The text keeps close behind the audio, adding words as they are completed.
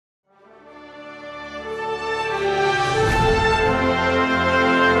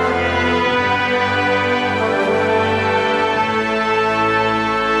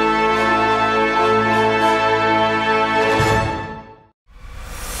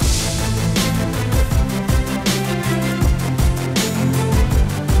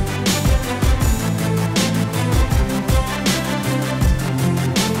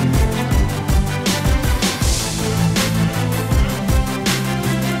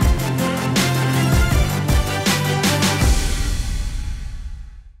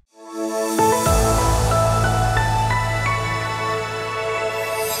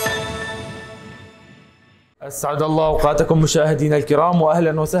أسعد الله أوقاتكم مشاهدينا الكرام،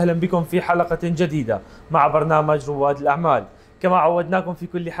 وأهلا وسهلا بكم في حلقة جديدة مع برنامج رواد الأعمال. كما عودناكم في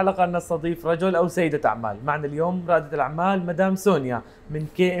كل حلقة أن نستضيف رجل أو سيدة أعمال. معنا اليوم رائدة الأعمال مدام سونيا من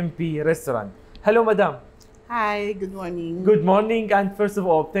KMP Restaurant. Hello madam. Hi, good morning. Good morning, and first of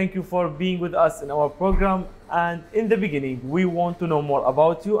all, thank you for being with us in our program. And in the beginning, we want to know more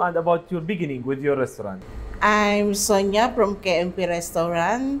about you and about your beginning with your restaurant. I'm Sonia from KMP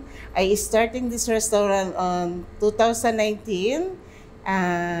Restaurant. I started this restaurant on 2019,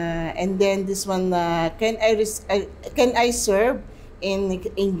 and then this one can I serve in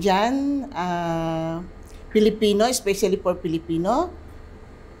Indian, Filipino, especially for Filipino,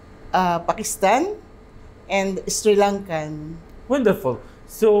 Pakistan, and Sri Lankan. Wonderful.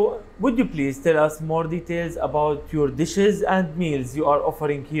 So, would you please tell us more details about your dishes and meals you are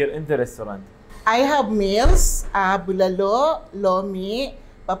offering here in the restaurant? I have meals, bulalo, lomi,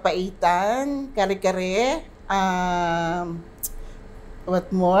 papaitan, kare-kare,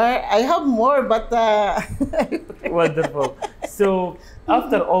 what more? I have more, but... Wonderful. So,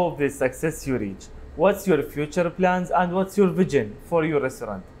 after all of this success you reach, what's your future plans and what's your vision for your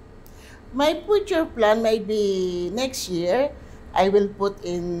restaurant? My future plan might be next year, I will put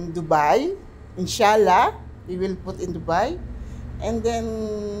in Dubai. Inshallah, we will put in Dubai. And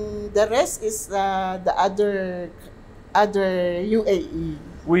then the rest is the other UAE.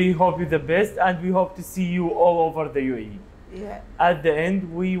 We hope you the best, and we hope to see you all over the UAE. Yeah. At the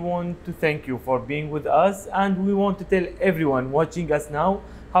end, we want to thank you for being with us, and we want to tell everyone watching us now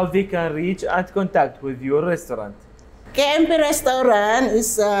how they can reach and contact with your restaurant. KMP Restaurant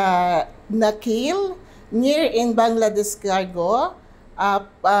is Nakil, near in Bangladesh Cargo,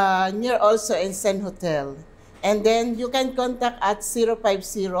 near also in Sen Hotel. And then you can contact at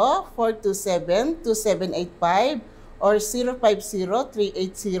 050-427-2785 or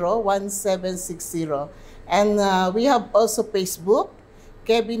 050-380-1760. And we have also Facebook,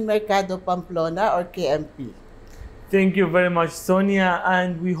 Kevin Mercado Pamplona or KMP. Thank you very much, Sonia,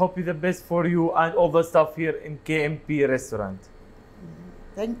 and we hope you the best for you and all the staff here in KMP Restaurant.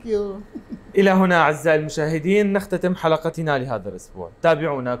 Thank you. إلى هنا أعزائي المشاهدين نختتم حلقتنا لهذا الأسبوع.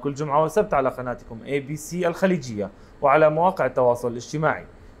 تابعونا كل جمعة وسبت على قناتكم ABC الخليجية وعلى مواقع التواصل الاجتماعي.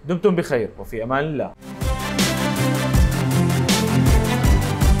 دمتم بخير وفي أمان الله.